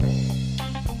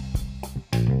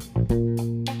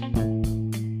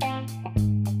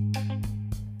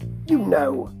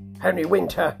know Henry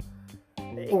Winter,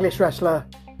 English wrestler,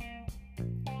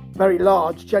 very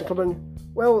large gentleman.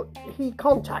 Well, he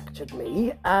contacted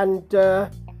me and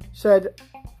said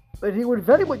that he would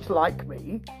very much like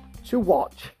me to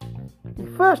watch the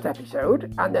first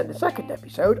episode and then the second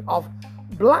episode of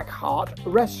Blackheart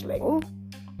Wrestling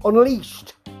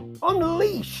Unleashed.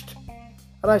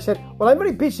 And I said, well, I'm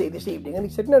very busy this evening. And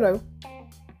he said, no,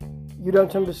 you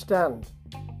don't understand.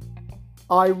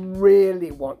 I really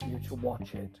want you to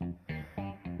watch it.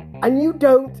 And you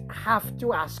don't have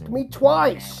to ask me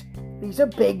twice. He's a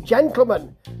big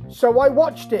gentleman. So I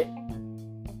watched it.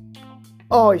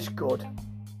 Oh, it's good.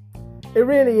 It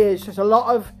really is. There's a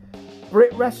lot of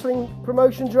Brit wrestling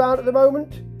promotions around at the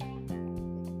moment.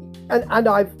 And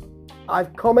I've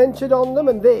commented on them,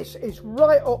 and this is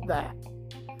right up there.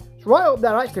 It's right up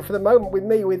there, actually, for the moment with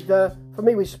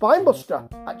Spinebuster,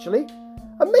 actually.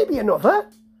 And maybe another.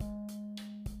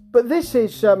 But this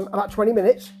is about 20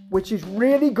 minutes, which is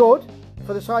really good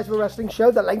for the size of a wrestling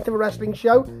show, the length of a wrestling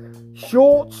show.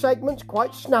 Short segments,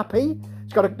 quite snappy.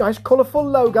 It's got a nice colourful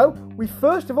logo. We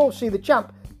first of all see the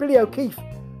champ, Billy O'Keefe,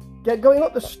 going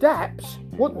up the steps,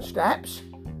 wooden steps,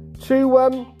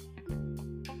 to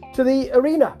the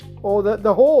arena, or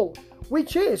the hall,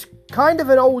 which is kind of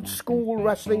an old school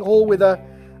wrestling hall with a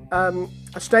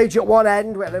stage at one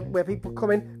end where people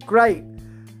come in. Great.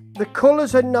 The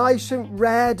colours are nice and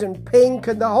red and pink,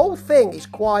 and the whole thing is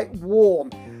quite warm.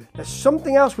 There's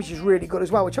something else which is really good as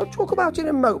well, which I'll talk about in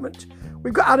a moment.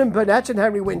 We've got Adam Burnett and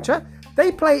Henry Winter.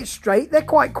 They play it straight. They're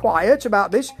quite quiet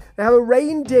about this. They have a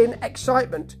reined-in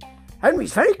excitement.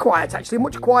 Henry's very quiet, actually,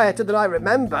 much quieter than I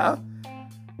remember.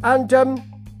 And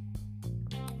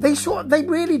they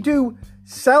really do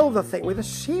sell the thing with a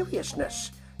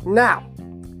seriousness. Now,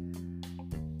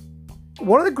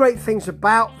 one of the great things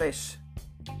about this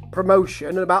promotion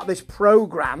and about this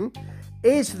program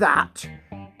is that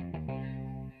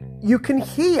you can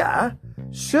hear,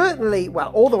 certainly,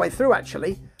 well, all the way through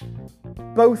actually,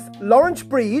 both Lawrence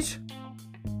Breeze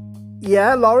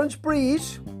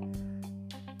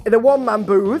in a one-man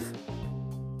booth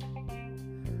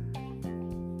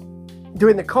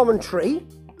doing the commentary.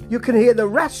 You can hear the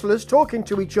wrestlers talking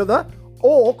to each other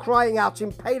or crying out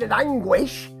in pain and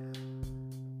anguish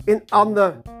in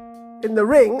the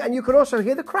ring, and you can also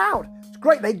hear the crowd. It's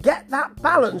great. They get that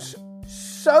balance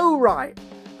so right,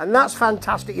 and that's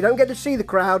fantastic. You don't get to see the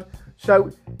crowd,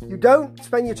 so you don't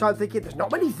spend your time thinking there's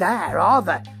not many there, are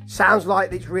there? Sounds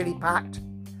like it's really packed,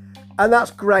 and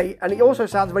that's great. And it also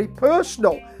sounds very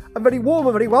personal and very warm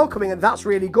and very welcoming, and that's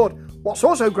really good. What's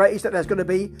also great is that there's going to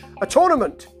be a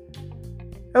tournament.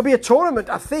 There'll be a tournament,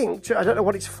 I think. I don't know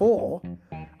what it's for.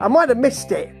 I might have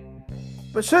missed it,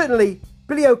 but certainly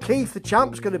Billy O'Keefe, the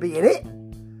champ's going to be in it.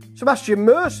 Sebastian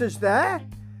Mercer's there.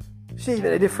 See him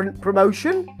in a different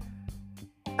promotion.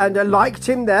 And I liked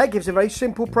him there. Gives a very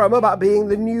simple promo about being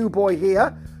the new boy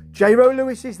here. J-Ro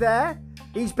Lewis is there.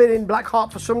 He's been in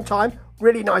Blackheart for some time.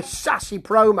 Really nice, sassy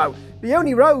promo.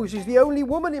 Leonie Rose is the only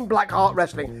woman in Blackheart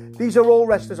wrestling. These are all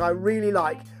wrestlers I really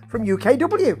like from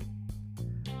UKW.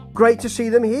 Great to see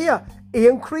them here.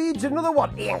 Ian Creed's another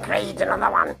one.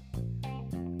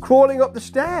 Crawling up the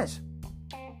stairs.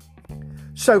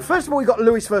 So, first of all, we've got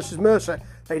Lewis versus Mercer.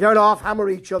 They don't half-hammer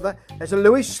each other. There's a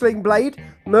Lewis sling blade.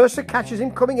 Mercer catches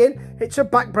him coming in. Hits a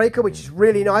backbreaker, which is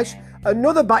really nice.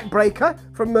 Another backbreaker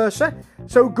from Mercer.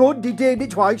 So good, he did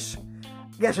it twice.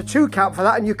 Gets a 2 count for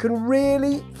that, and you can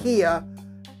really hear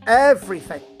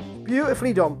everything.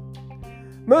 Beautifully done.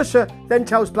 Mercer then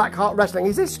tells Blackheart Wrestling,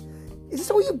 is this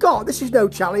all you got? This is no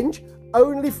challenge.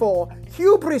 Only for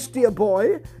hubris, dear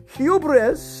boy.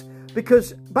 Hubris.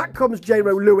 Because back comes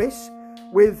J-Ro Lewis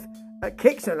with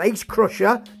kicks and an ace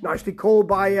crusher, nicely called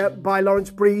by Lawrence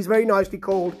Breeze, very nicely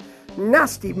called.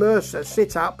 Nasty Mercer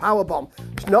sit-out powerbomb.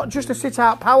 It's not just a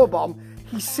sit-out powerbomb.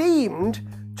 He seemed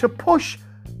to push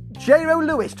J-Ro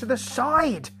Lewis to the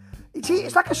side.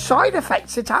 It's like a side effect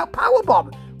sit-out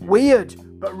powerbomb. Weird,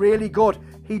 but really good.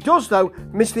 He does, though,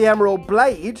 miss the Emerald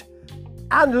Blade,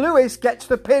 and Lewis gets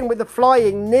the pin with the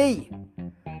flying knee.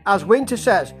 As Winter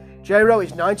says, J-Ro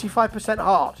is 95%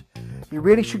 heart. You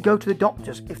really should go to the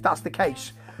doctors if that's the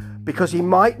case, because he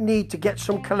might need to get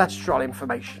some cholesterol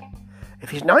information. If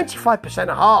he's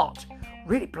 95% heart,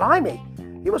 really blimey,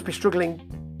 he must be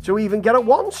struggling to even get a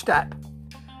one step.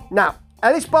 Now,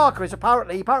 Ellis Barker is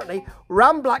apparently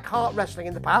ran Blackheart Wrestling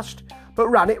in the past, but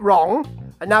ran it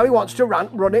wrong, and now he wants to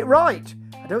run it right.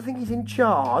 I don't think he's in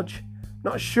charge,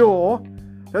 not sure.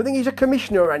 I don't think he's a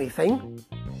commissioner or anything.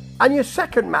 And your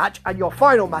second match and your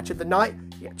final match of the night,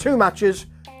 you get 2 matches.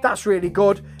 That's really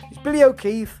good. It's Billy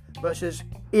O'Keefe versus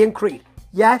Ian Creed.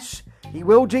 Yes, he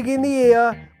will dig in the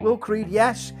ear, Will Creed.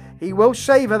 Yes, He will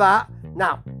savour that.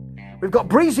 Now, we've got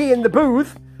Breezy in the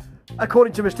booth,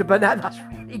 according to Mr. Burnett. That's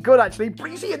really good, actually.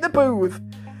 Breezy in the booth.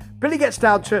 Billy gets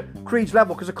down to Creed's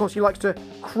level because, of course, he likes to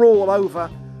crawl over.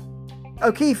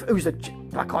 O'Keefe, who's the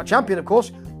Blackheart champion, of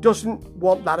course, doesn't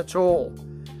want that at all.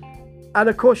 And,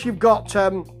 of course, you've got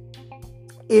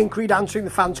Ian Creed answering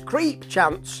the fans' creep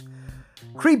chants.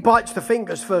 Creed bites the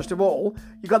fingers, first of all.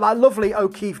 You've got that lovely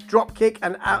O'Keefe drop kick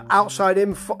and outside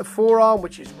in forearm,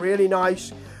 which is really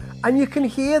nice. And you can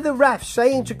hear the ref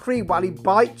saying to Creed while he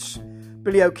bites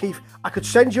Billy O'Keefe, I could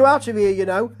send you out of here, you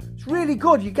know. It's really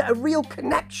good. You get a real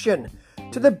connection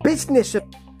to the business.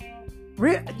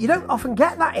 You don't often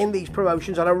get that in these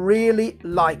promotions, and I really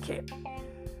like it.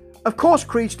 Of course,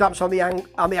 Creed stamps on the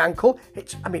ankle.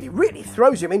 It really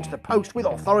throws him into the post with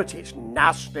authority. It's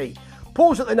nasty.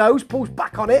 Pulls at the nose, pulls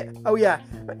back on it. Oh, yeah.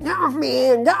 Get off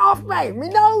me, get off me. Me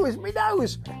nose.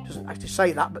 Doesn't actually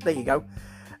say that, but there you go.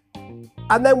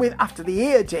 And then after the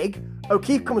ear dig,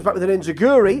 O'Keefe comes back with an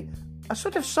enziguri, a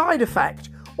sort of side effect.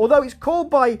 Although it's called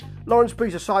by Lawrence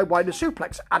Breeze a sidewinder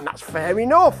suplex, and that's fair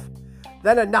enough.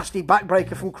 Then a nasty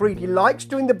backbreaker from Creed. He likes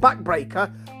doing the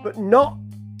backbreaker, but not...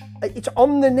 It's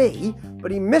on the knee,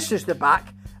 but he misses the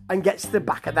back and gets the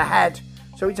back of the head.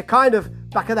 So it's a kind of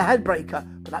back of the head breaker,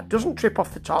 but that doesn't trip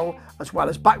off the tongue as well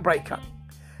as backbreaker.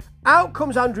 Out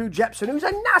comes Andrew Jepson, who's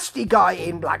a nasty guy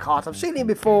in Blackheart. I've seen him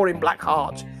before in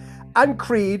Blackheart. And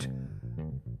Creed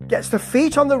gets the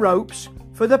feet on the ropes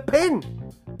for the pin,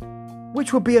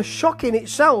 which would be a shock in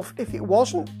itself if it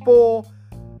wasn't for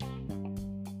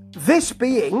this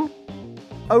being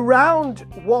a round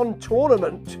one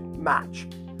tournament match.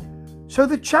 So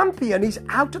the champion is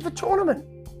out of the tournament.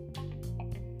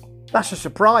 That's a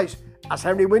surprise, as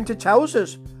Henry Winter tells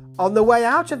us on the way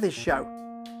out of this show.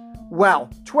 Well,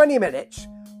 20 minutes,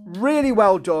 really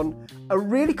well done. A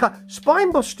really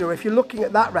Spinebuster, if you're looking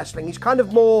at that wrestling, is kind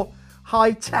of more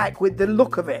high-tech with the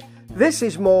look of it. This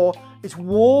is more, it's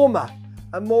warmer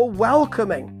and more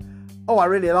welcoming. Oh, I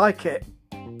really like it.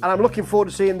 And I'm looking forward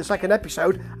to seeing the second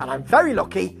episode, and I'm very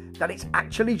lucky that it's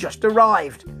actually just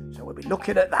arrived. So we'll be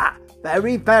looking at that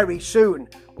very, very soon.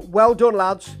 But well done,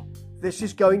 lads. This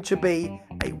is going to be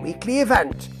a weekly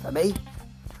event for me.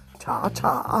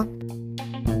 Ta-ta.